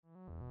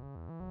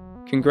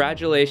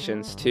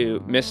Congratulations to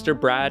Mr.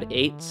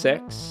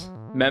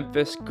 Brad86,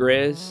 Memphis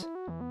Grizz,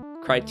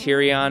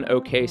 Criterion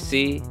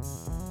OKC,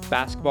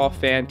 Basketball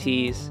Fan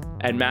Tees,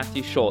 and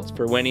Matthew Schultz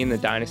for winning the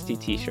Dynasty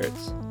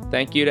t-shirts.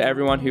 Thank you to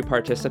everyone who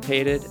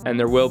participated, and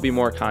there will be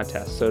more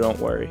contests, so don't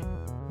worry.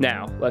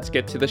 Now, let's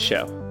get to the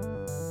show.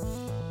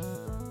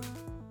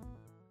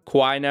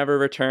 Kawhi never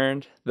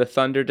returned, the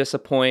Thunder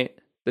disappoint,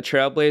 the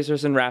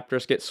Trailblazers and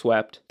Raptors get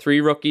swept,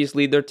 3 rookies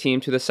lead their team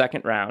to the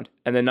second round,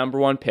 and the number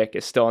 1 pick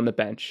is still on the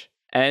bench.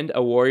 And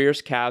a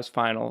Warriors-Cavs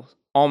final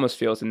almost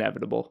feels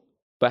inevitable.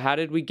 But how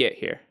did we get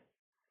here?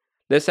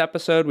 This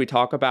episode, we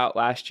talk about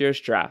last year's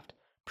draft,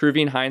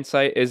 proving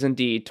hindsight is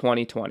indeed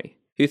 2020.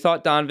 Who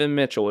thought Donovan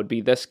Mitchell would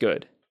be this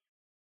good?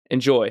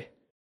 Enjoy.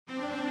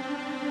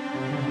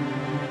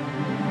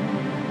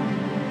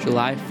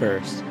 July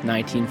 1st,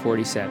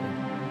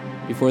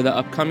 1947. Before the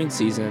upcoming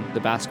season,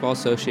 the Basketball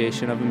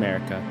Association of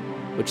America,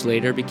 which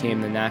later became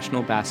the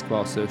National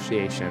Basketball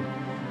Association,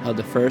 held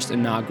the first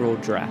inaugural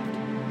draft.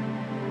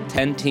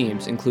 10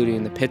 teams,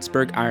 including the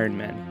Pittsburgh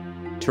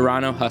Ironmen,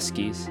 Toronto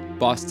Huskies,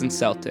 Boston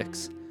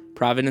Celtics,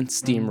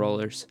 Providence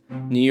Steamrollers,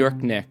 New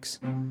York Knicks,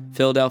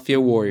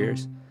 Philadelphia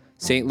Warriors,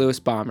 St. Louis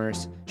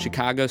Bombers,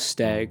 Chicago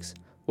Stags,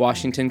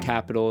 Washington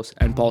Capitals,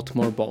 and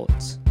Baltimore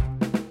Bullets.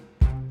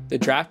 The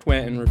draft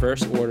went in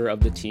reverse order of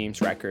the team's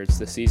records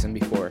the season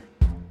before,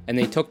 and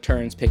they took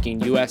turns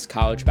picking U.S.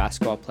 college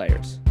basketball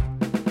players.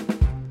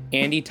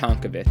 Andy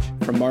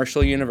Tonkovich from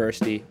Marshall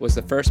University was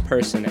the first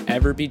person to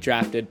ever be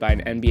drafted by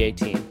an NBA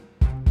team,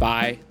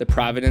 by the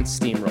Providence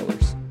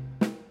Steamrollers.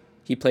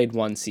 He played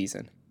 1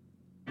 season.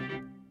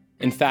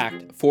 In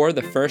fact, 4 of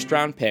the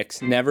first-round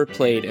picks never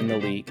played in the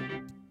league.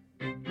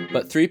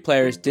 But 3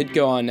 players did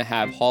go on to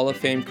have Hall of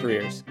Fame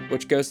careers,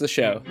 which goes to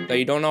show that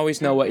you don't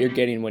always know what you're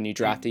getting when you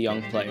draft a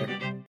young player.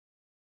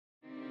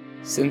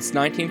 Since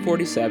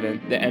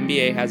 1947, the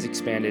NBA has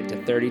expanded to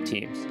 30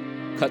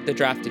 teams, cut the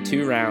draft to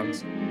 2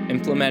 rounds,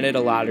 implemented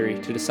a lottery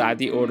to decide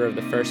the order of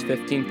the first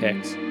 15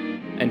 picks,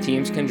 and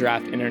teams can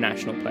draft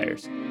international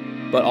players.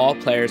 But all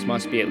players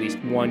must be at least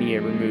 1 year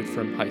removed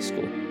from high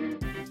school.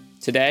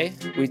 Today,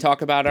 we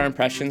talk about our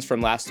impressions from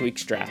last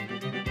week's draft,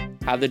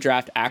 how the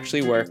draft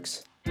actually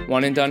works,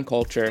 one-and-done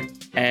culture,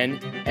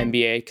 and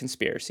NBA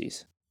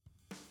conspiracies.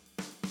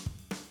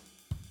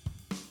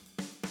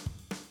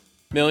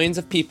 Millions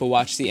of people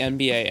watch the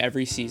NBA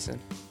every season,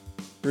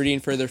 rooting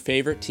for their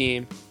favorite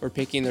team or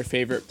picking their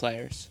favorite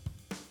players.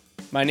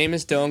 My name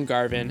is Dylan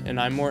Garvin, and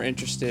I'm more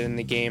interested in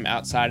the game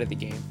outside of the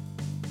game.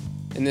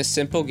 In this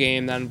simple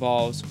game that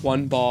involves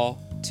 1 ball,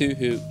 2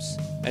 hoops,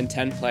 and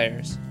 10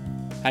 players,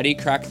 how do you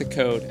crack the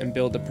code and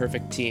build the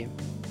perfect team?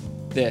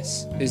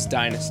 This is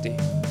Dynasty.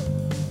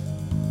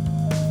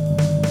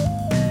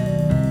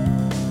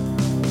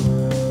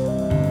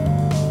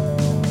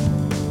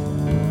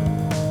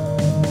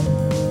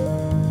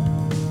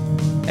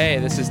 Hey,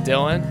 this is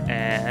Dylan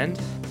and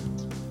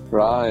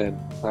Ryan.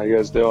 How you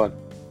guys doing?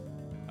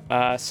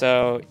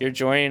 So you're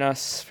joining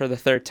us for the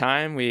 3rd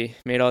time. We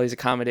made all these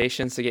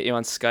accommodations to get you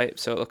on Skype,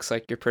 so it looks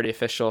like you're pretty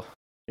official.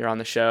 You're on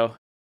the show.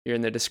 You're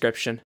in the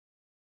description.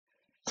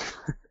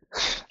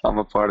 I'm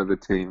a part of the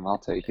team. I'll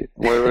take it.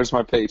 Where's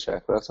my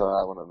paycheck? That's what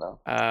I want to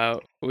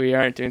know. We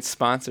aren't doing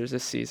sponsors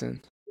this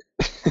season.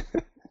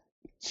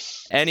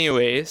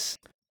 Anyways,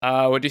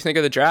 what do you think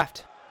of the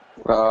draft?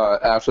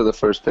 After the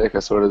first pick, I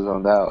sort of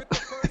zoned out.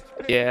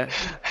 Yeah.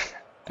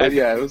 But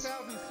yeah, it was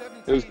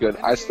good.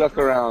 I stuck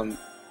around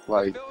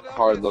like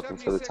hard looking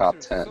for the top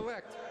 10,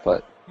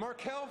 but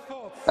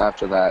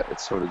after that, it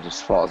sort of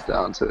just falls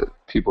down to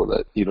people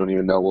that you don't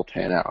even know will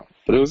pan out.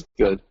 But it was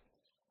good.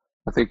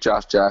 I think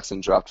Josh Jackson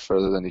dropped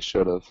further than he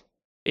should have.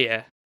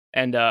 Yeah,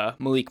 and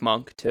Malik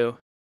Monk too.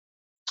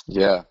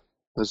 Yeah,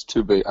 those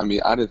 2 big. I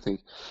mean, I didn't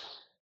think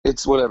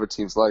it's whatever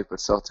teams like, but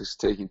Celtics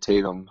taking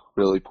Tatum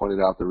really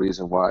pointed out the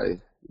reason why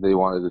they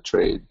wanted to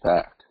trade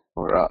back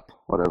or up,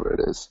 whatever it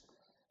is,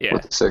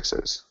 with the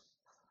Sixers.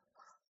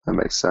 That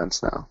makes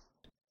sense now.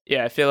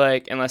 Yeah, I feel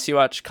like unless you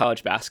watch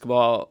college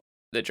basketball,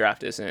 the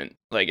draft isn't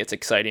like it's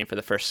exciting for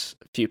the first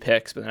few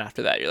picks, but then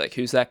after that, you're like,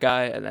 who's that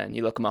guy? And then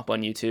you look him up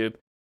on YouTube.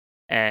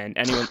 And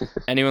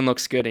anyone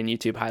looks good in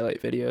YouTube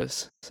highlight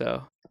videos.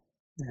 So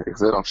yeah, because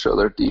they don't show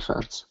their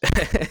defense.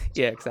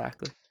 Yeah,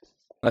 exactly.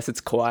 Unless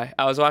it's Kawhi.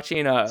 I was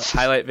watching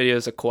highlight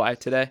videos of Kawhi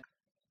today,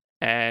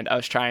 and I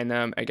was trying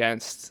them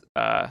against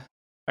our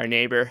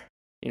neighbor,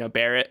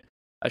 Barrett.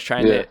 I was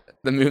trying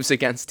the moves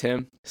against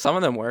him. Some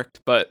of them worked,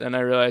 but then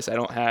I realized I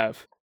don't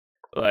have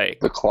like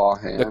the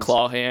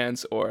claw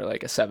hands or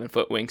like a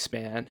 7-foot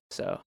wingspan.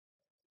 So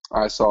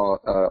I saw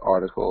an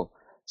article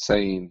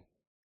saying,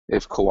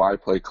 if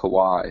Kawhi played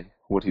Kawhi,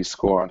 would he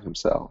score on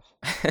himself?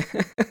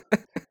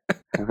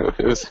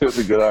 It was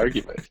a good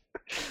argument.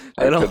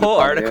 And a whole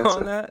article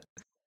on that?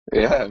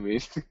 Yeah, I mean,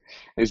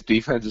 his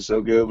defense is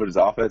so good, but his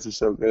offense is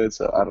so good,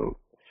 so I don't...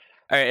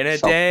 All right, in a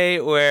day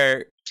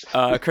where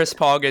Chris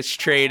Paul gets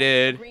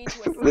traded...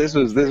 This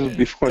was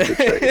before the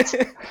trades.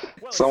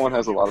 Someone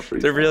has a lot of free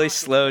time. It's a really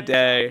slow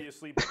day.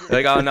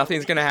 Like, oh,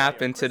 nothing's going to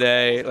happen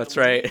today. That's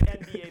right.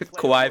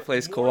 Kawhi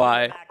plays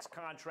Kawhi.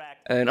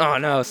 And oh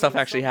no, stuff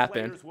actually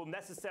happened.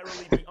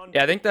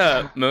 Yeah, I think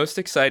the most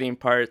exciting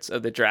parts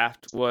of the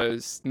draft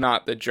was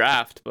not the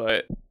draft,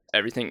 but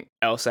everything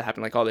else that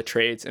happened, like all the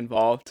trades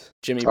involved.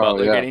 Jimmy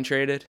Butler getting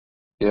traded.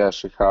 Yeah,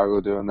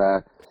 Chicago doing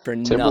that. For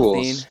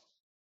Timberwolves,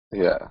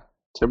 nothing. Yeah.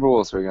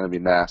 Timberwolves are going to be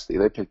nasty.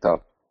 They picked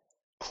up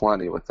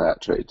plenty with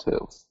that trade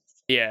too.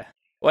 Yeah.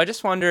 Well, I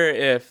just wonder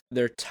if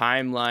their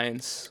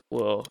timelines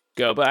will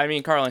go. But I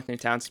mean, Karl-Anthony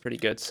Towns is pretty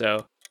good,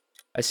 so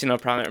I see no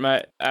problem.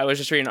 I was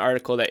just reading an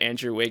article that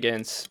Andrew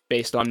Wiggins,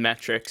 based on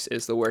metrics,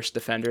 is the worst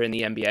defender in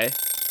the NBA.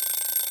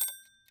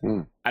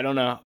 I don't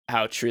know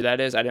how true that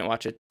is. I didn't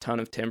watch a ton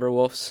of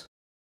Timberwolves.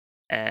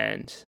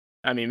 And,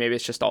 I mean, maybe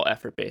it's just all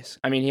effort-based.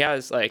 I mean, he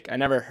has, I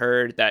never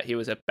heard that he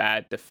was a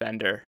bad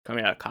defender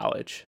coming out of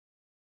college.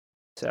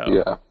 So,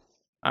 yeah.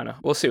 I don't know.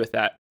 We'll see with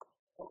that.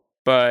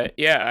 But,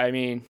 yeah, I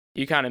mean,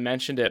 you kind of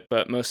mentioned it,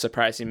 but most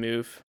surprising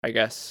move, I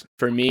guess,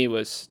 for me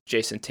was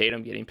Jason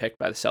Tatum getting picked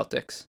by the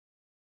Celtics.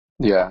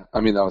 Yeah, I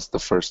mean, that was the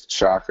first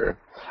shocker.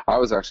 I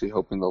was actually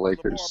hoping the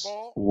Lakers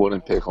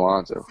wouldn't pick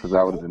Lonzo because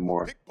that would have been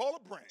more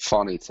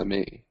funny to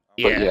me.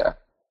 But yeah,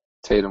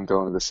 Tatum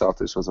going to the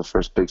Celtics was the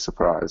first big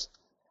surprise,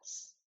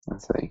 I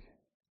think.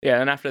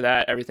 Yeah, and after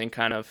that, everything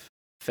kind of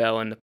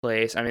fell into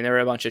place. I mean, there were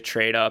a bunch of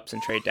trade ups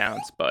and trade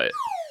downs, but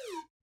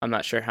I'm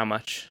not sure how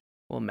much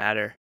will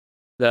matter.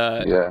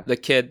 The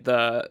kid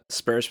the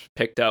Spurs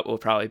picked up will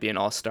probably be an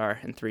all-star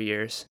in 3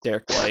 years,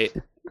 Derek White.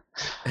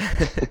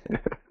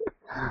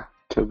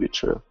 Could be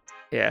true.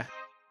 Yeah.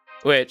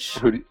 Which...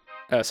 sorry,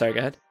 go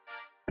ahead.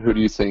 Who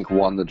do you think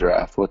won the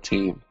draft? What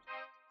team?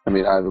 I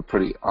mean, I have a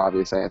pretty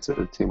obvious answer.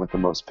 The team with the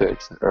most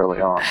picks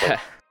early on. But...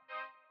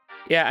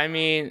 yeah, I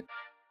mean,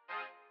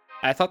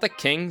 I thought the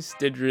Kings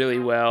did really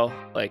well,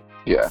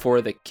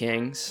 for the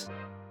Kings.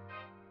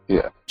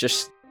 Yeah.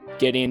 Just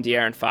getting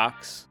De'Aaron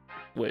Fox,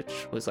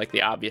 which was,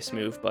 the obvious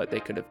move, but they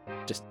could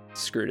have just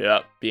screwed it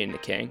up being the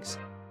Kings.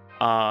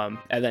 And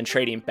then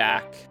trading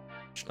back,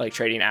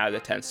 trading out of the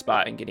 10th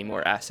spot and getting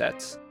more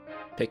assets,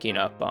 picking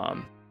up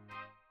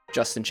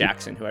Justin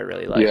Jackson, who I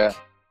really like. Yeah,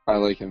 I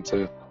like him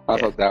too. I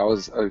thought that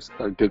was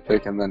a good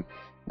pick. And then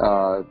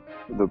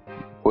the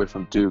boy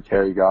from Duke,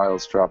 Harry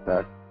Giles, dropped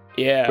that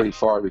pretty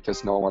far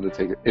because no one wanted to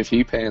take it. If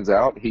he pans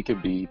out, he could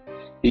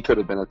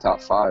have been a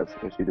top 5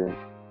 if he didn't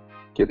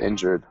get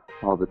injured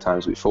all the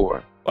times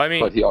before. Well, I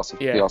mean, but he also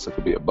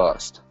could be a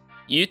bust.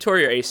 You tore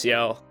your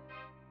ACL,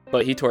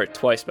 but he tore it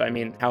twice. But I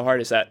mean, how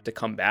hard is that to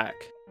come back?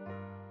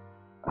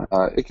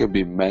 It could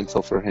be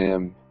mental for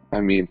him.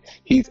 I mean,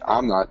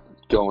 I'm not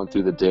going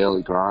through the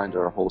daily grind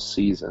or a whole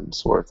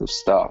season's worth of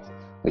stuff.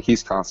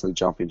 He's constantly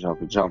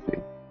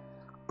jumping.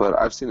 But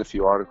I've seen a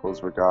few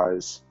articles where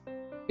guys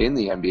in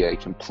the NBA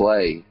can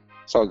play.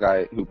 I saw a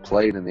guy who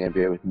played in the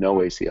NBA with no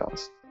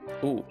ACLs.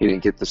 Ooh. He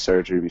didn't get the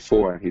surgery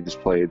before, and he just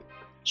played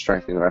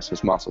strengthening the rest of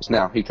his muscles.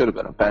 Now, he could have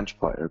been a bench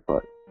player,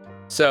 but...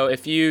 So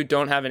if you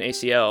don't have an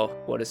ACL,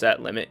 what does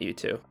that limit you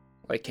to?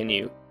 Can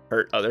you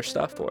hurt other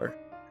stuff, or...?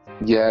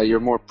 Yeah, you're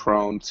more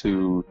prone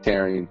to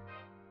tearing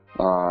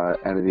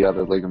any of the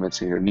other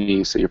ligaments in your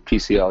knee. So your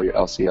PCL, your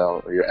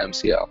LCL, or your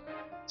MCL.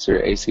 So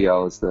your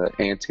ACL is the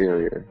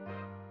anterior.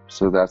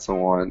 So that's the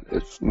one.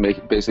 It's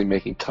basically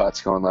making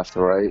cuts going left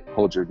to right.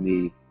 Hold your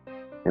knee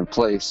in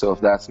place. So if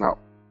that's not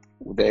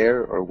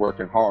there or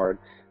working hard,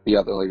 the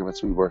other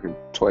ligaments will be working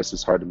twice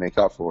as hard to make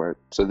up for it.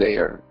 So they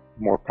are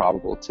more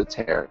probable to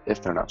tear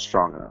if they're not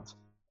strong enough.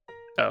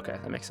 Okay,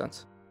 that makes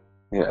sense.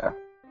 Yeah.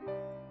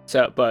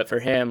 So, but for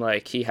him,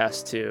 he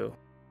has to,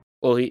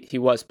 well, he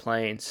was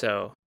playing,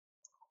 so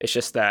it's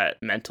just that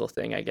mental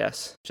thing, I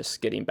guess,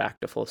 just getting back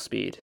to full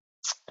speed.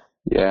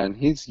 Yeah, and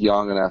he's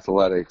young and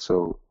athletic,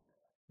 so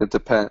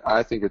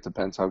I think it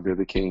depends how good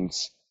the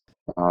Kings,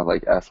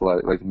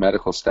 athletic,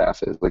 medical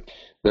staff is.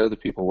 They're the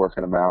people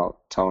working him out,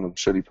 telling him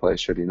should he play,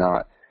 should he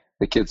not.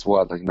 The kid's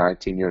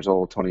 19 years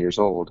old, 20 years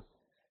old.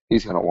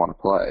 He's going to want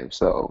to play,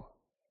 so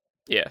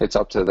yeah, it's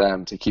up to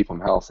them to keep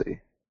him healthy.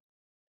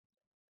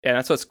 Yeah,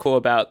 that's what's cool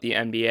about the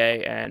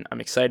NBA, and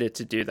I'm excited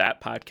to do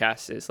that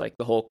podcast, is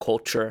the whole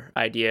culture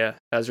idea.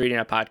 I was reading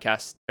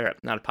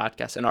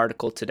an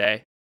article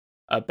today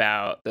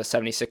about the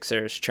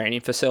 76ers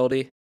training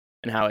facility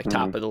and how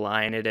top of the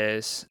line it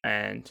is,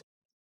 and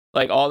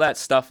all that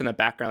stuff in the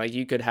background.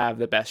 You could have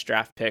the best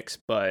draft picks,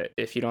 but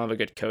if you don't have a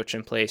good coach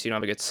in place, you don't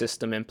have a good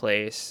system in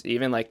place,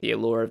 even the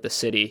allure of the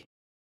city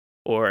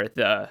or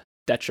the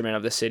detriment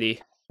of the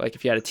city.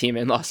 If you had a team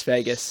in Las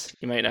Vegas,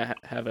 you might not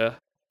have a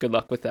good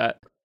luck with that.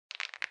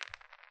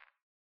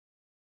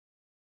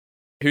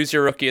 Who's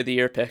your Rookie of the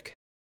Year pick?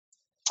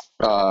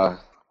 Well,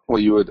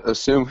 you would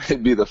assume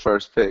it'd be the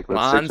first pick.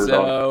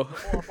 Lonzo.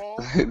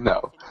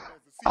 No.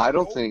 I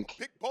don't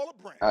think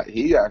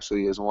he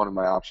actually is one of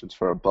my options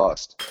for a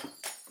bust.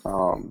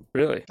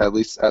 Really? At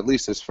least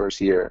his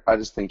first year. I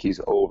just think he's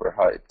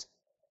overhyped.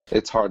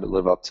 It's hard to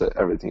live up to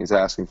everything he's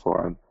asking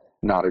for on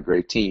not a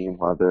great team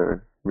while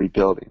they're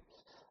rebuilding.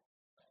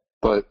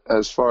 But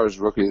as far as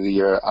Rookie of the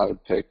Year, I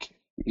would pick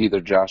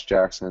either Josh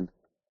Jackson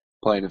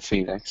playing in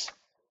Phoenix,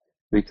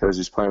 because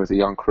he's playing with a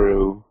young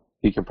crew.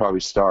 He can probably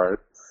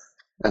start.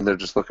 and they're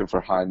just looking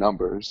for high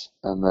numbers.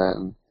 And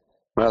then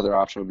another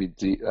option would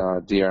be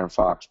De'Aaron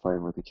Fox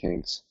playing with the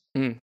Kings.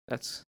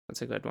 That's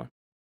a good one.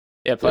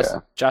 Yeah, plus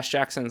Josh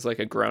Jackson's like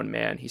a grown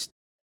man. He's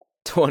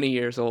 20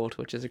 years old,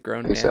 which is a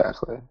grown man.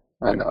 Exactly.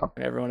 I know.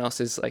 And everyone else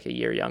is like a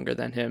year younger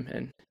than him,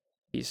 and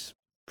he's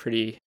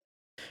pretty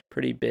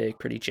big,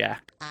 pretty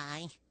jacked.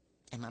 I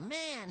am a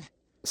man.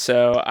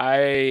 So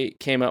I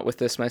came up with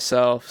this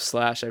myself, /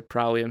 I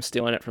probably am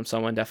stealing it from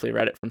someone, definitely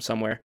read it from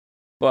somewhere.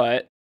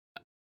 But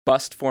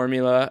bust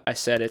formula, I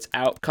said it's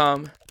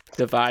outcome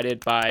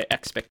divided by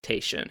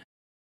expectation.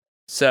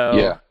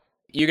 So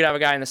you could have a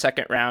guy in the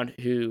second round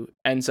who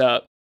ends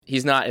up,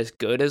 he's not as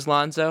good as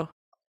Lonzo,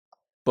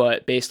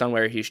 but based on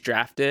where he's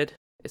drafted,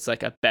 it's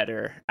like a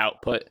better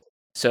output.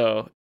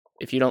 So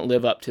if you don't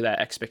live up to that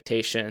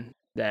expectation,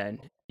 then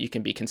you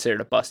can be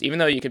considered a bust, even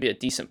though you could be a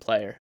decent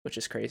player, which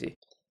is crazy.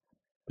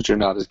 But you're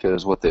not as good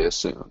as what they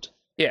assumed.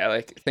 Yeah,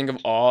 like think of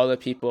all the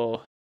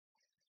people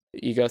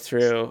you go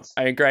through.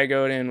 I mean, Greg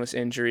Oden was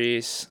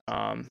injuries.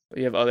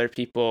 You have other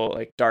people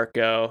like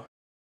Darko,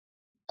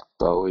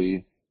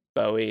 Bowie.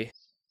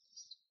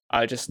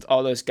 Just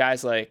all those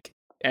guys, like,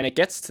 and it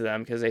gets to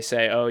them because they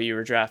say, oh, you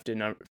were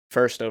drafted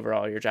first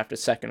overall, you're drafted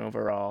second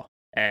overall,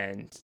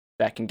 and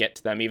that can get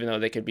to them, even though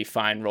they could be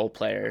fine role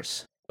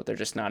players, but they're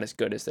just not as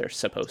good as they're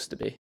supposed to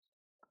be.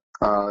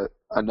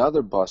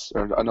 Another bust,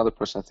 or another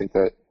person I think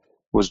that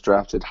was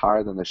drafted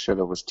higher than they should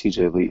have was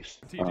TJ Leaf,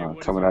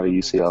 coming out of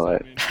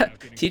UCLA.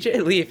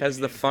 TJ Leaf has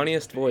the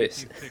funniest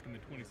voice.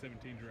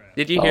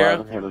 Did you I hear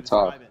haven't heard him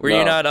talk. Were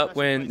you not up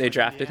when they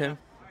drafted him?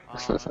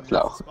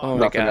 No, oh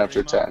my nothing God.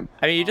 after 10.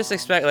 I mean, you just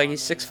expect, like,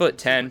 he's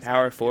 6'10",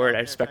 power forward. I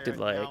expected,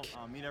 like,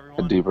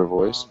 a deeper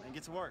voice.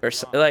 Or,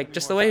 like,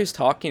 just the way he was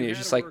talking, he was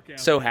just, like,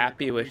 so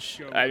happy, which,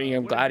 I mean,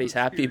 I'm glad he's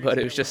happy, but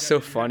it was just so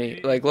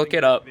funny. Like, look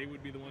it up.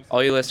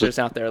 All you listeners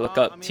out there, look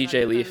up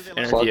TJ Leaf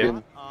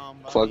interview.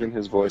 Plug in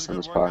his voice on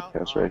this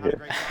podcast right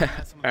here.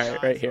 All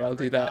right, right here. I'll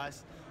do that.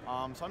 So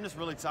I'm just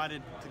really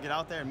excited to get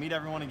out there and meet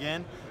everyone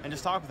again and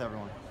just talk with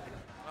everyone.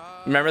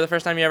 Remember the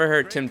first time you ever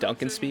heard Tim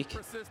Duncan speak?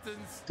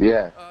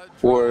 Yeah.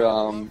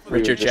 Or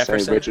Richard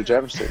Jefferson. Richard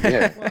Jefferson,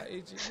 yeah.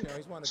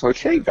 So, like,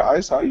 hey,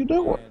 guys, how you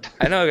doing?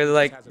 I know, because,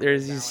 like,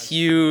 there's these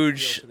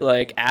huge,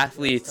 like,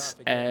 athletes,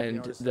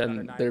 and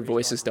then their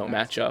voices don't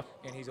match up.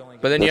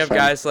 But then you have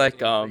guys like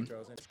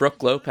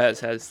Brooke Lopez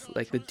has,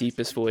 like, the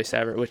deepest voice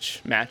ever,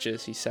 which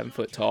matches. He's 7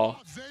 foot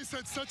tall. Zay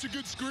set such a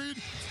good screen.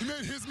 He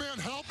made his man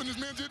help, and his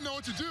man didn't know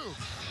what to do.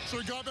 So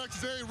he got back to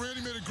Zay.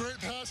 Randy made a great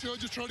pass. He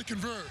just tried to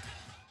convert.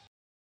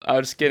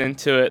 I'll just get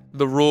into it.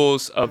 The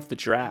rules of the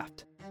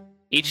draft.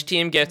 Each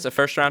team gets a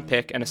first-round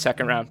pick and a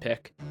second-round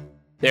pick.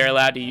 They're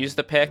allowed to use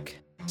the pick,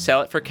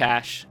 sell it for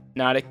cash,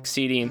 not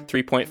exceeding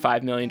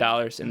 $3.5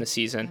 million in the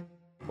season,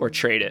 or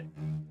trade it.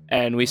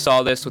 And we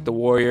saw this with the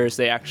Warriors.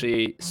 They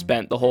actually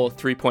spent the whole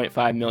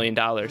 $3.5 million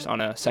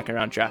on a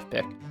second-round draft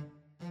pick,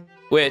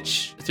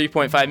 which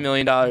 $3.5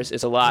 million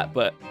is a lot,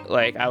 but,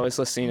 like, I was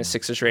listening to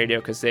Sixers radio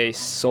because they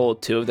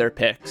sold 2 of their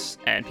picks,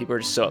 and people are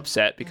just so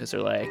upset because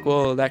they're like,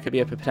 well, that could be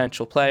a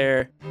potential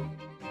player.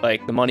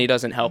 Like, the money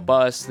doesn't help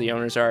us. The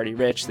owners are already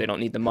rich. They don't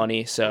need the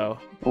money, so...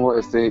 Well,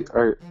 if they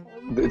are...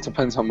 It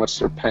depends how much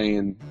they're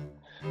paying.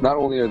 Not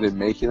only are they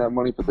making that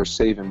money, but they're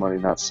saving money,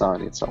 not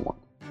signing someone.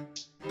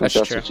 That's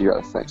true. What you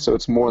got to think. So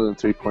it's more than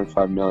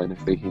 $3.5 million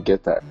if they can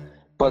get that.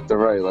 But they're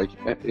right. Like,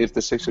 if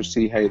the Sixers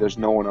see, hey, there's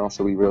no one else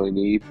that we really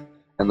need,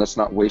 and let's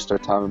not waste our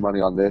time and money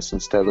on this.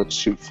 Instead, let's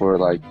shoot for,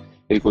 like,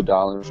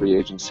 Iguodala in free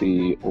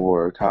agency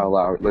or Kyle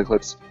Lowry. Like,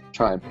 let's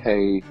try and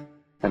pay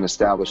an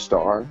established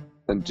star.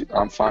 Then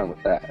I'm fine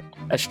with that.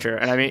 That's true.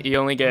 And, I mean, you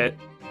only get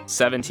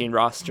 17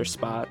 roster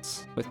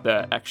spots with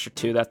the extra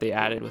 2 that they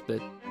added with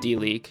the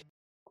D-League.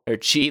 Or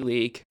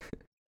G-League.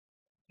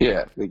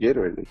 Yeah, the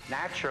Gatorade League.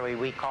 Naturally,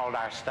 we called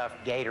our stuff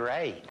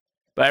Gatorade.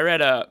 But I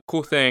read a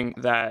cool thing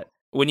that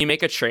when you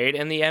make a trade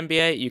in the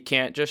NBA, you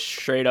can't just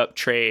straight up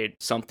trade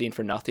something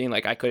for nothing.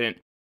 Like, I couldn't,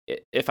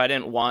 if I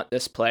didn't want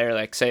this player,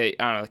 like, say,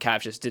 I don't know, the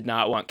Cavs just did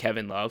not want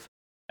Kevin Love,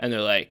 and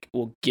they're like,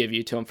 we'll give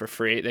you to him for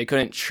free. They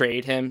couldn't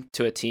trade him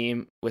to a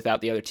team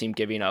without the other team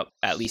giving up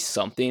at least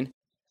something.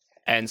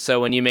 And so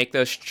when you make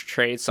those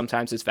trades,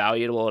 sometimes it's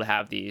valuable to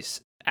have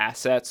these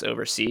assets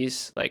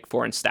overseas, like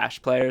foreign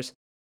stash players,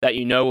 that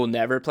you know will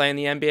never play in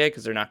the NBA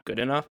because they're not good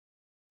enough.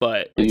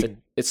 But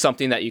it's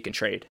something that you can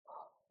trade.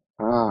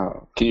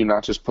 Oh, can you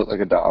not just put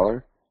like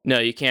 $1? No,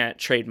 you can't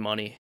trade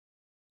money.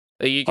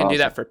 Like, you can do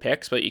that for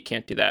picks, but you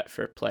can't do that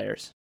for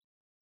players.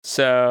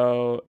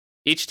 So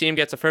each team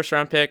gets a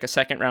first-round pick, a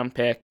second-round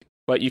pick,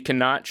 but you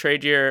cannot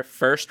trade your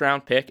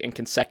first-round pick in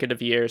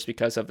consecutive years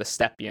because of the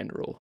Stepien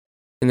rule.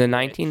 In the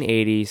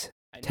 1980s,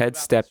 Ted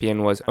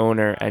Stepien was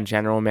owner and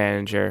general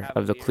manager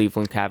of the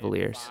Cleveland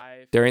Cavaliers.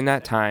 During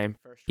that time,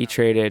 he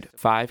traded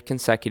 5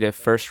 consecutive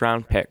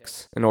first-round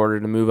picks in order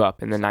to move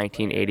up in the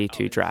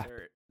 1982 draft.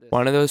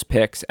 One of those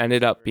picks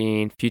ended up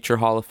being future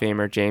Hall of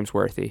Famer James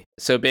Worthy.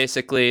 So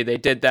basically, they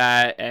did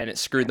that, and it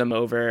screwed them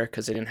over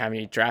because they didn't have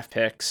any draft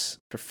picks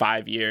for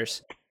 5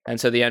 years. And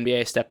so the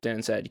NBA stepped in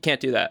and said, you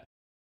can't do that.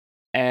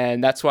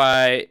 And that's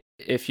why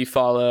if you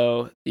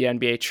follow the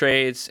NBA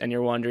trades and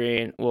you're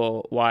wondering,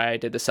 well, why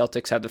did the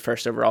Celtics have the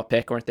first overall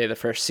pick? Weren't they the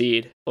first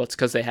seed? Well, it's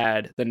because they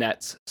had the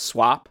Nets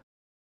swap.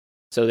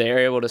 So they were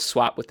able to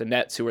swap with the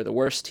Nets, who were the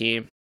worst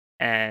team,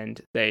 and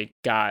they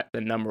got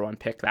the number 1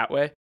 pick that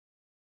way.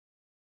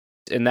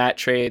 In that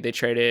trade, they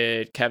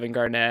traded Kevin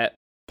Garnett,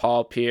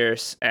 Paul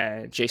Pierce,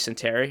 and Jason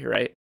Terry,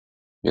 right?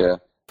 Yeah.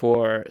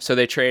 So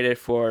they traded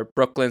for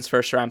Brooklyn's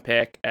first round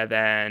pick, and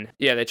then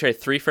they traded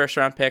 3 first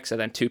round picks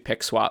and then 2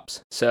 pick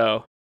swaps.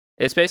 So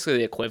it's basically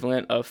the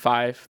equivalent of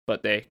 5,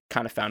 but they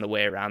kind of found a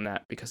way around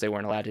that because they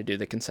weren't allowed to do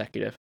the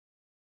consecutive.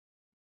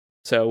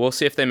 So we'll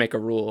see if they make a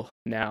rule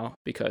now,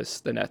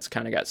 because the Nets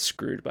kind of got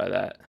screwed by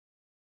that.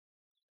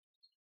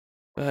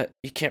 But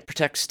you can't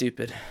protect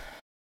stupid.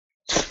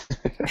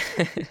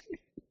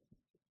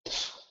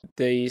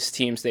 These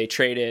teams, they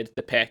traded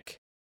the pick,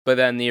 but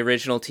then the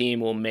original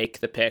team will make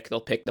the pick. They'll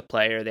pick the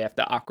player. They have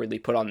to awkwardly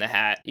put on the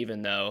hat,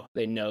 even though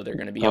they know they're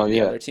going to be on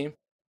the other team.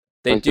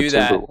 They do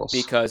that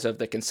because of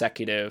the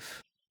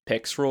consecutive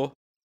picks rule.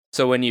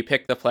 So when you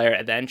pick the player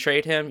and then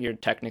trade him, you're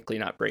technically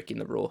not breaking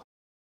the rule.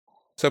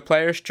 So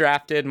players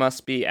drafted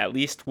must be at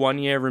least 1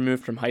 year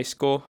removed from high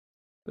school.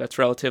 That's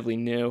relatively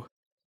new,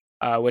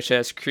 which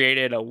has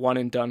created a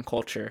one-and-done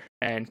culture.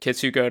 And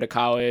kids who go to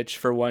college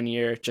for 1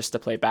 year just to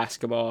play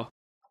basketball,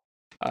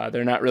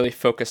 they're not really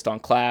focused on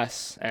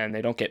class, and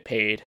they don't get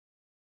paid.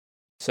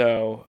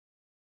 So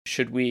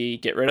should we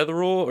get rid of the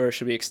rule, or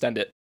should we extend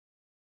it?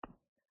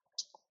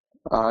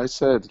 I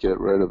said get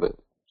rid of it.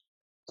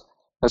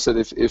 I said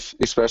if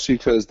especially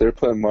because they're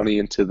putting money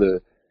into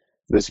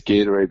this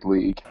Gatorade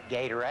League,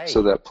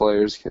 so that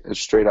players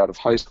straight out of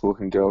high school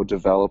can go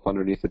develop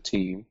underneath a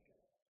team,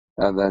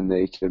 and then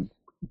they could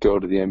go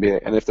to the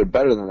NBA. And if they're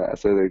better than that,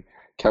 if they're like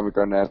Kevin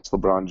Garnett,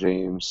 LeBron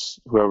James,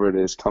 whoever it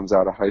is, comes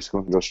out of high school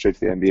and can go straight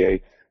to the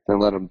NBA, then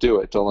let them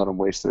do it. Don't let them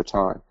waste their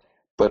time.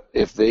 But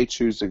if they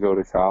choose to go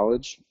to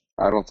college,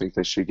 I don't think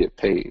they should get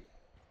paid.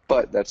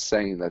 But that's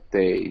saying that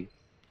they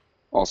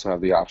also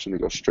have the option to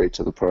go straight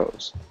to the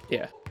pros.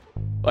 Yeah.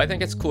 Well, I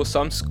think it's cool.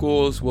 Some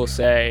schools will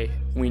say,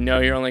 we know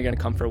you're only going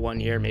to come for 1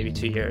 year, maybe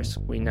 2 years.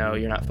 We know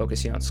you're not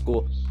focusing on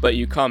school, but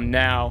you come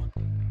now,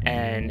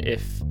 and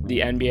if the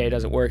NBA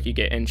doesn't work, you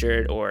get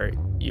injured, or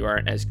you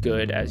aren't as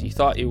good as you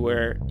thought you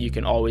were, you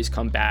can always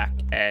come back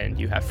and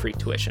you have free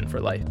tuition for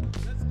life,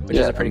 which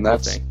is a pretty cool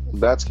thing.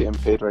 That's getting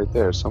paid right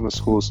there. Some of the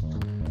schools,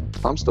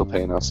 I'm still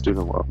paying out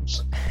student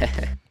loans.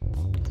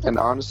 And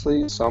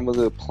honestly, some of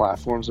the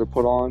platforms are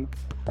put on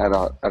at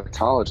a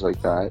college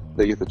like that,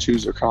 they get to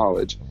choose their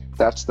college.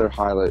 That's their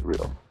highlight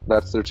reel.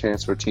 That's their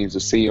chance for teams to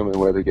see them and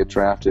where they get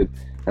drafted,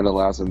 and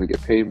allows them to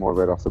get paid more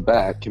right off the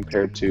bat,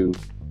 compared to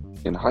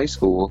in high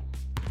school,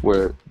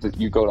 where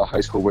you go to high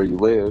school where you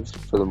live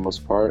for the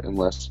most part,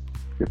 unless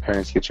your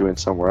parents get you in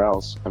somewhere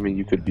else. I mean,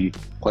 you could be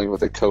playing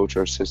with a coach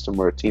or a system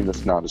or a team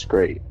that's not as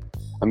great.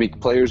 I mean,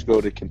 players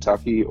go to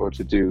Kentucky or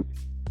to Duke,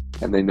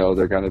 and they know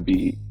they're going to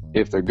be,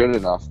 if they're good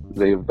enough,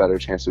 they have a better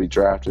chance to be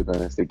drafted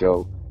than if they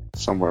go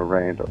somewhere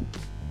random.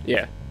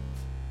 Yeah.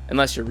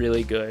 Unless you're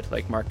really good,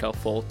 like Markelle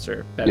Fultz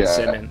or Ben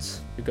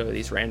Simmons, who go to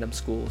these random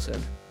schools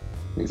and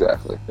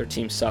exactly their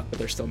teams suck, but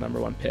they're still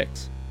number 1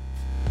 picks.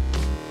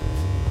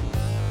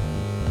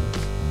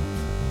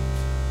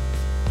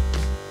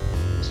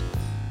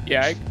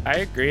 Yeah, I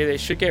agree. They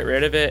should get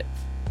rid of it,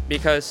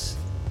 because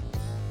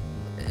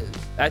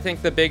I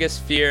think the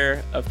biggest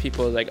fear of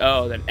people is like,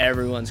 oh, then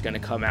everyone's going to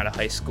come out of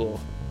high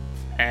school.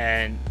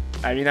 And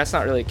I mean, that's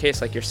not really the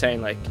case. Like you're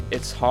saying, like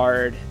it's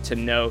hard to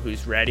know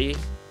who's ready.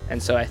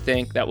 And so I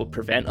think that will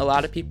prevent a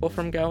lot of people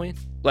from going.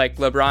 Like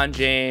LeBron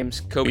James,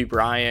 Kobe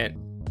Bryant,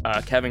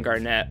 Kevin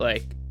Garnett,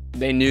 like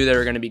they knew they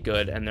were going to be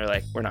good, and they're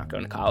like, we're not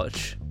going to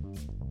college.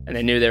 And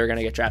they knew they were going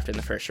to get drafted in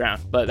the first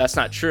round. But that's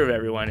not true of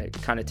everyone. It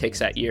kind of takes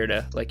that year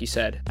to, like you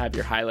said, have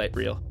your highlight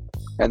reel.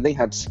 And they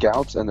had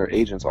scouts and their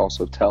agents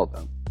also tell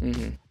them.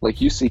 Mm-hmm. Like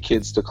you see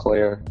kids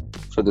declare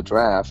for the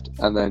draft,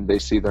 and then they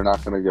see they're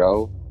not going to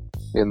go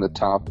in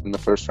the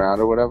first round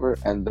or whatever,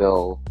 and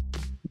they'll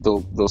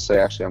say,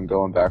 actually, I'm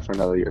going back for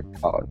another year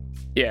of college.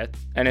 Yeah,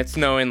 and it's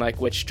knowing like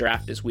which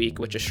draft is weak,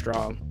 which is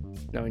strong,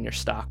 knowing your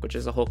stock, which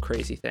is a whole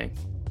crazy thing.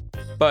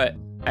 But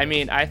I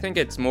mean, I think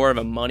it's more of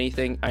a money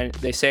thing.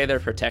 They say they're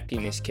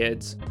protecting these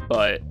kids,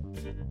 but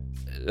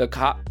the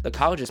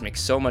colleges make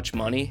so much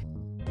money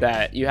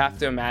that you have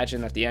to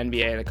imagine that the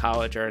NBA and the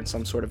college are in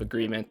some sort of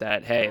agreement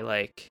that, hey,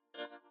 like,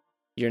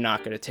 you're not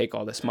going to take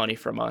all this money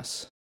from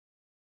us.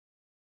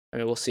 I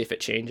mean, we'll see if it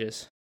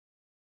changes.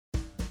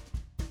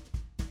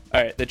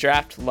 All right, the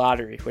draft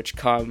lottery, which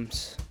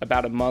comes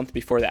about a month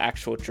before the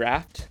actual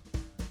draft.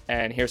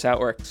 And here's how it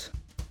works.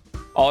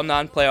 All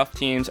non-playoff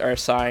teams are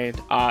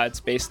assigned odds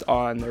based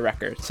on their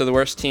record. So the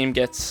worst team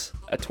gets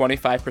a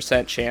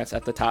 25% chance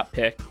at the top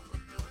pick.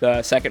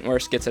 The second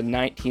worst gets a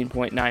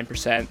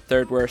 19.9%.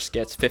 Third worst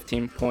gets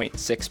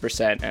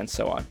 15.6%, and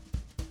so on.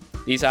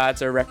 These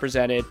odds are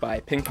represented by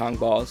ping pong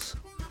balls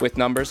with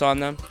numbers on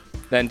them.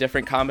 Then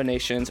different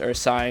combinations are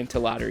assigned to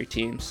lottery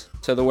teams.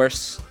 So the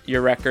worse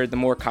your record, the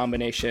more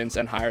combinations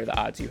and higher the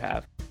odds you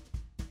have.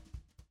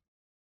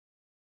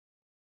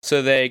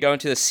 So they go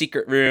into the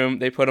secret room,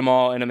 they put them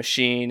all in a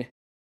machine,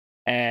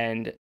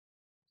 and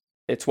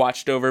it's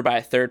watched over by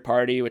a third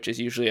party, which is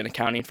usually an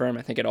accounting firm.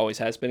 I think it always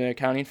has been an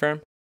accounting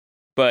firm.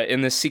 But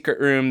in the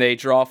secret room, they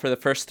draw for the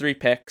first 3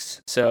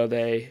 picks. So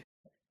they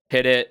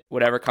hit it,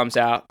 whatever comes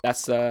out,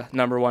 that's the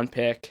number 1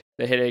 pick.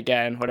 They hit it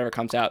again, whatever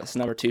comes out, that's the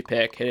number 2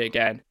 pick. Hit it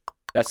again,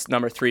 that's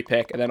number 3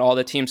 pick. And then all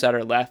the teams that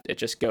are left, it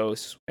just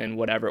goes in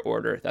whatever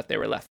order that they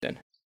were left in.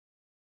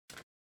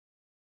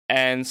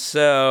 And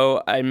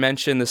so I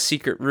mentioned the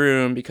secret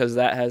room because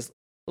that has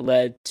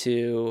led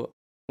to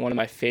one of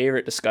my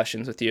favorite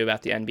discussions with you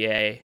about the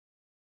NBA,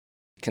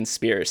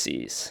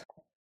 conspiracies.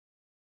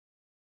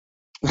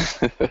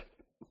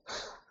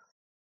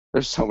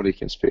 There's so many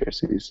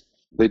conspiracies.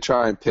 They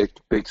try and pick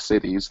big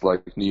cities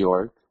like New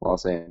York,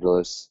 Los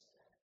Angeles,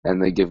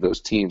 and they give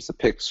those teams the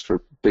picks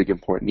for big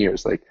important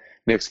years. Like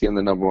Knicks getting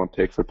the number 1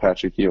 pick for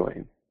Patrick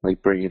Ewing,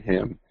 like bringing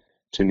him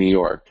to New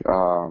York.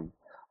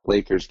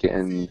 Lakers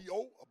getting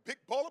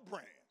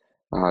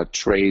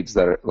trades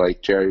that are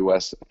like Jerry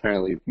West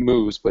apparently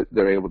moves, but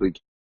they're able to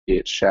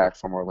get Shaq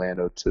from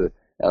Orlando to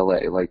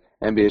LA. Like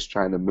NBA is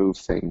trying to move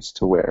things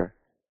to where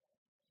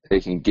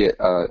they can get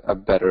a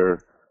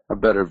better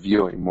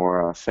viewing,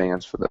 more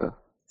fans for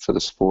the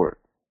sport.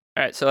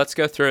 All right, so let's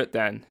go through it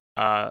then.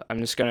 I'm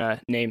just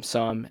gonna name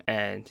some,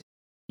 and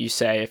you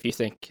say if you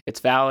think it's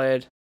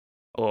valid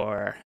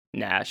or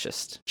nah, it's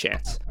just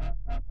chance.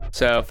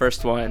 So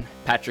first one,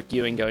 Patrick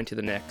Ewing going to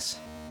the Knicks.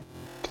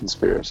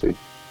 Conspiracy.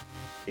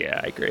 Yeah,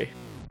 I agree.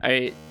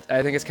 I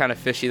think it's kind of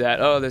fishy that,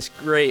 this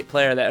great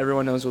player that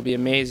everyone knows will be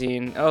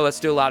amazing. Let's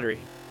do a lottery.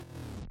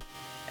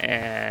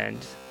 And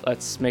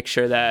let's make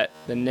sure that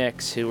the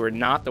Knicks, who were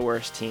not the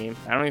worst team,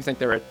 I don't even think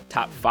they were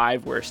top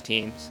 5 worst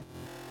teams,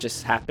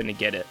 just happened to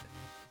get it.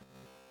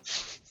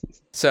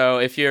 So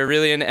if you're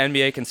really into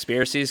NBA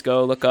conspiracies,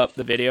 go look up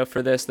the video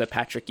for this, the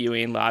Patrick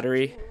Ewing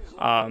lottery.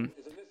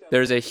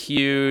 There's a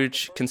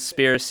huge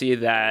conspiracy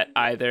that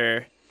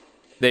either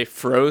they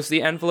froze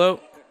the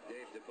envelope.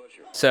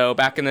 So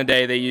back in the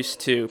day, they used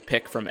to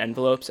pick from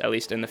envelopes, at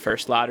least in the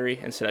first lottery,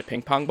 instead of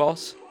ping pong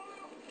balls.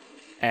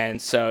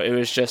 And so it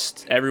was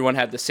just, everyone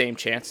had the same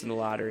chance in the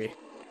lottery.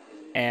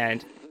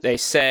 And they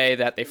say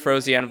that they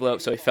froze the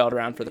envelope, so he felt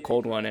around for the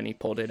cold one and he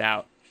pulled it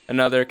out.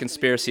 Another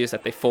conspiracy is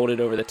that they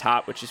folded over the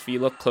top, which if you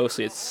look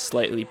closely, it's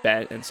slightly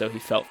bent, and so he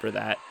felt for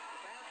that.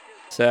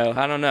 So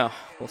I don't know.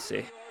 We'll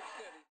see.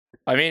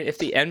 I mean, if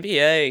the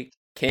NBA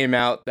came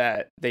out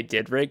that they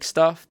did rig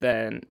stuff,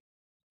 then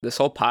this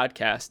whole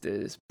podcast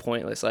is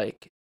pointless.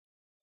 Like,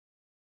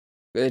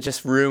 it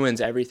just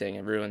ruins everything.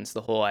 It ruins the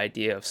whole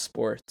idea of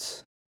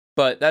sports.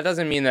 But that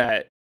doesn't mean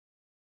that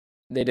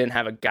they didn't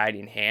have a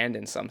guiding hand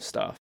in some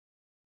stuff.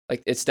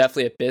 Like, it's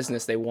definitely a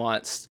business. They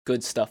want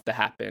good stuff to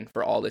happen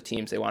for all the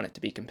teams. They want it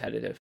to be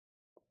competitive.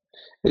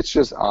 It's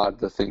just odd,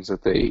 the things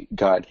that they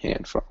guide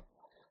hand from.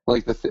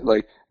 Like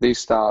like they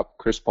stopped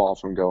Chris Paul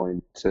from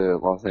going to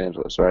Los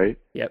Angeles, right?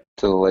 Yep.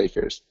 To the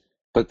Lakers.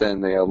 But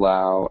then they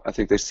allow, I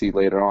think they see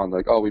later on,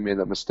 like, we made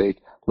that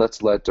mistake.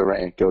 Let's let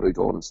Durant go to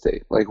Golden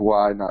State. Like,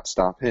 why not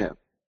stop him?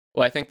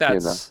 Well, I think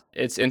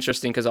it's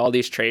interesting because all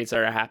these trades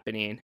are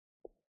happening,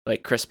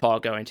 like Chris Paul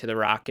going to the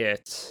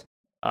Rockets,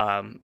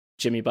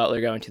 Jimmy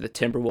Butler going to the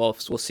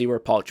Timberwolves. We'll see where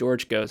Paul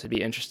George goes. It'd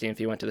be interesting if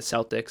he went to the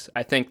Celtics.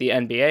 I think the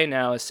NBA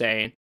now is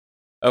saying,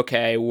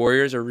 okay,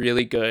 Warriors are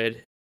really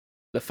good.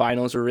 The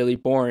finals are really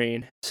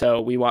boring,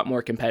 so we want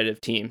more competitive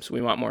teams. We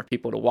want more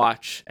people to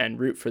watch and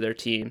root for their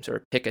teams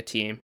or pick a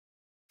team.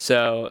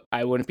 So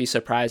I wouldn't be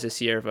surprised this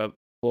year if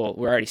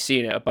we're already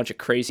seeing it, a bunch of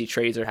crazy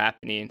trades are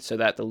happening so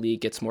that the league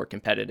gets more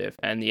competitive,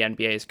 and the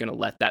NBA is going to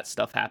let that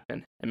stuff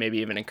happen and maybe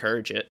even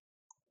encourage it.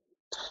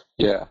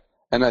 Yeah,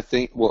 and I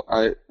think,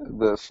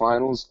 the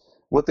finals,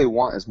 what they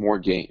want is more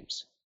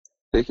games.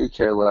 They could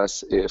care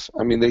less if,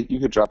 you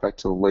could drop back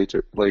to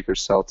the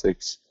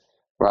Lakers-Celtics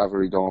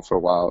rivalry going for a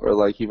while, or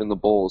like even the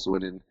Bulls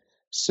winning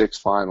 6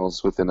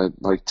 finals within a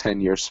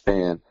 10-year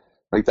span.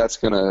 Like, that's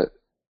gonna,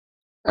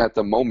 at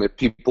the moment,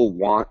 people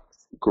want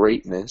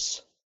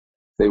greatness.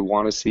 They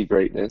want to see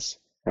greatness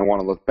and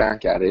want to look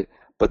back at it,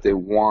 but they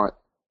want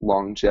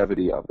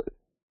longevity of it.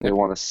 They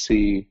want to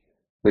see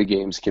the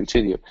games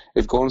continue.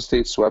 If Golden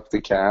State swept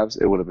the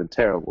Cavs, it would have been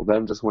terrible.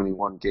 Them just winning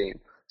 1 game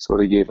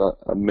sort of gave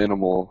a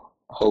minimal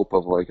hope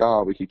of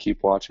we could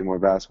keep watching more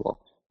basketball.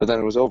 But then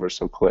it was over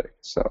so quick.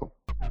 So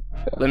yeah.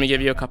 Let me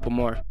give you a couple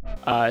more.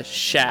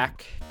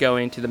 Shaq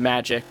going to the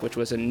Magic, which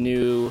was a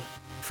new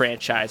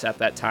franchise at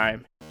that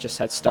time, just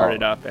had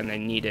started up and they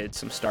needed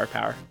some star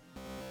power.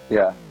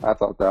 Yeah, I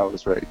thought that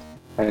was right.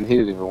 And he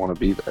didn't even want to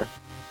be there.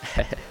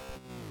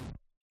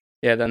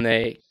 Yeah, then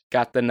they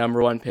got the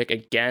number 1 pick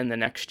again the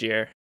next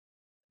year.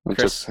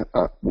 Just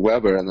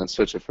Weber, and then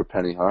switch it for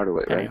Penny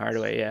Hardaway, right? Penny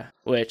Hardaway, yeah.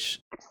 Which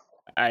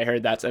I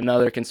heard that's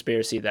another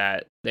conspiracy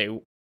that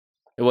it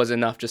was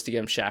enough just to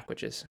give him Shaq,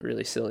 which is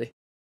really silly.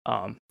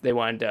 They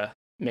wanted to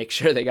make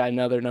sure they got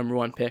another number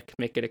 1 pick,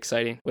 make it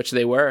exciting, which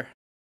they were.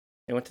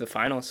 They went to the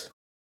finals.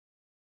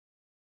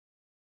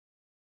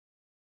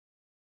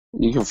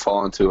 You can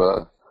fall into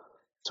a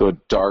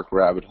dark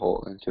rabbit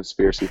hole in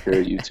conspiracy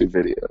theory YouTube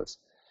videos.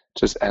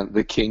 And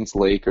the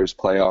Kings-Lakers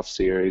playoff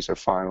series or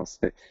finals,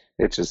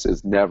 it just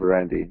is never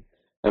ending.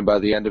 And by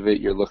the end of it,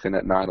 you're looking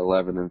at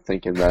 9/11 and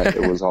thinking that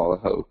it was all a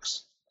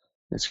hoax.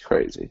 It's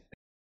crazy.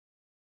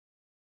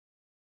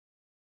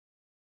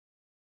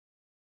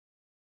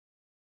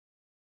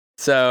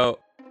 So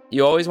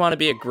you always want to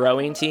be a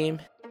growing team,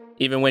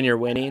 even when you're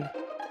winning,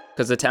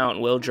 because the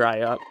talent will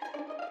dry up.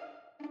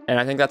 And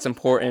I think that's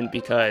important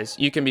because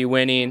you can be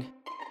winning,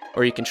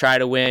 or you can try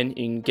to win,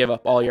 you can give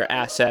up all your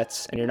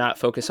assets, and you're not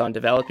focused on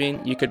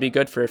developing. You could be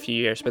good for a few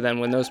years, but then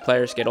when those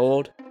players get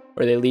old,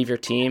 or they leave your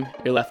team,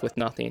 you're left with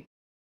nothing.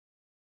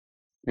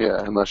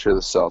 Yeah, unless you're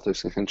the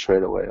Celtics and can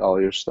trade away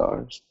all your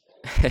stars.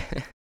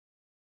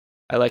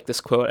 I like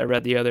this quote I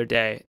read the other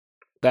day,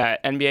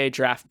 that NBA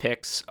draft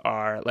picks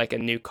are like a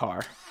new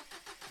car.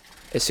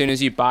 As soon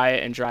as you buy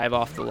it and drive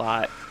off the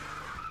lot,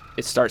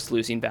 it starts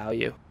losing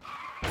value.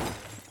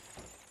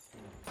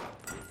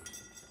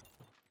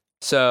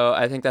 So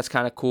I think that's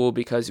kind of cool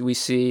because we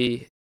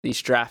see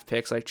these draft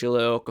picks like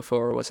Jahlil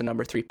Okafor was a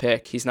number 3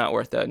 pick. He's not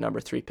worth a number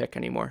 3 pick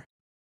anymore.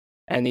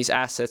 And these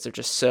assets are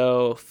just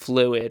so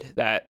fluid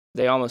that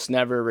they almost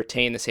never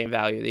retain the same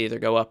value. They either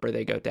go up or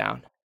they go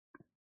down.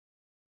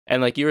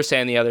 And like you were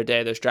saying the other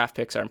day, those draft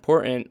picks are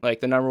important.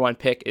 Like the number 1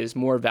 pick is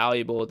more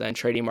valuable than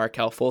trading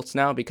Markelle Fultz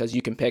now because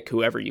you can pick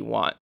whoever you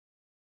want.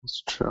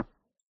 That's true.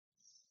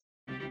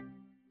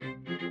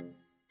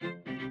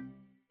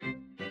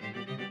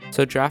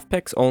 So draft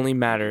picks only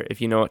matter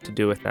if you know what to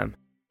do with them.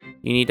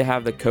 You need to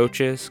have the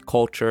coaches,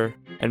 culture,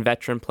 and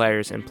veteran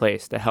players in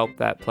place to help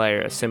that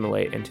player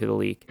assimilate into the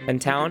league.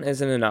 And talent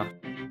isn't enough.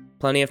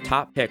 Plenty of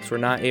top picks were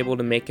not able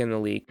to make in the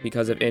league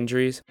because of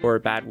injuries or a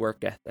bad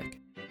work ethic.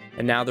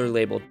 And now they're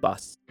labeled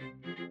busts.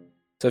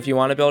 So if you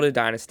want to build a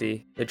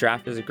dynasty, the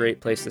draft is a great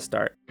place to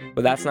start.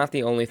 But that's not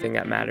the only thing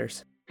that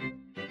matters.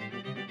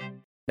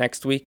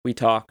 Next week, we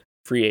talk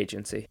free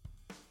agency.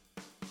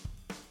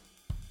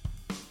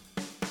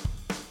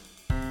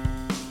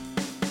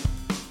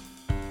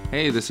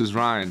 Hey, this is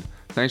Ryan.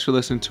 Thanks for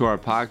listening to our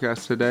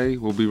podcast today.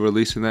 We'll be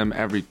releasing them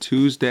every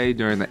Tuesday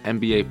during the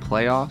NBA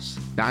playoffs.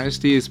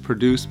 Dynasty is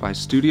produced by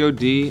Studio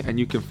D, and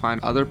you can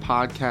find other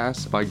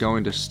podcasts by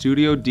going to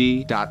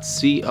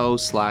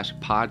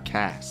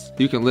studiod.co/podcast.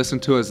 You can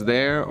listen to us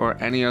there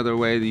or any other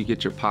way that you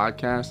get your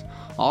podcast.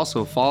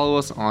 Also, follow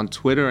us on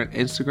Twitter and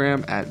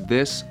Instagram at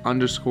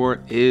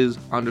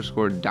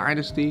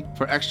this_is_dynasty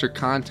for extra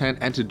content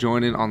and to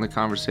join in on the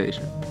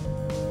conversation.